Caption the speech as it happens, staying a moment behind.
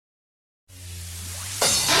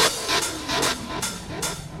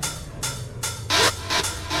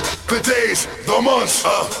the days, the months,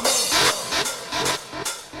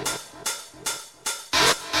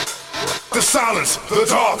 the silence, the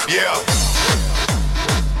dark, yeah.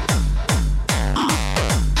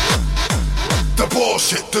 The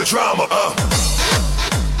bullshit, the drama,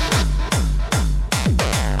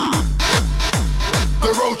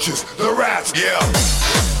 the roaches, the rats, yeah.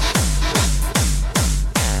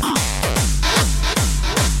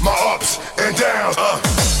 My ups and downs,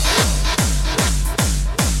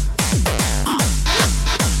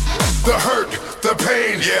 the hurt, the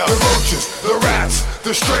pain, yeah. The roaches, the rats,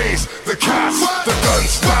 the strays, the cats, the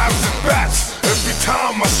guns, knives and bats. Every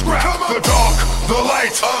time I scrap, the dark, the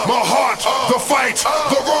light, my heart, the fight,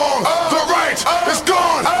 the wrong, the right, it's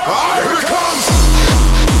gone. Here it comes.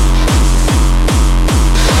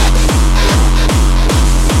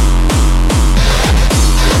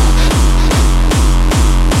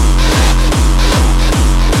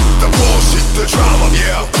 The bullshit, the drama,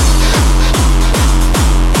 yeah.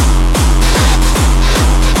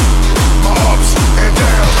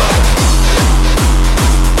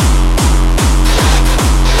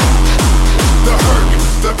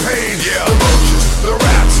 The pain, yeah. The roaches, the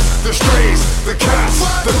rats, the strays, the cats,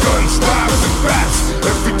 the guns, knives and bats.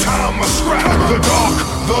 Every time I scrap, the dark,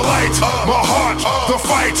 the light, my heart, the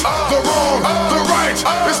fight, the wrong, the right,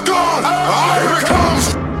 it's gone. Here it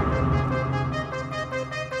comes.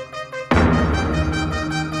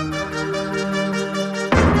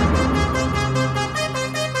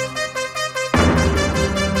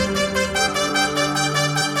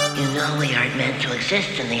 You know we aren't meant to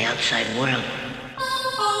exist in the outside world.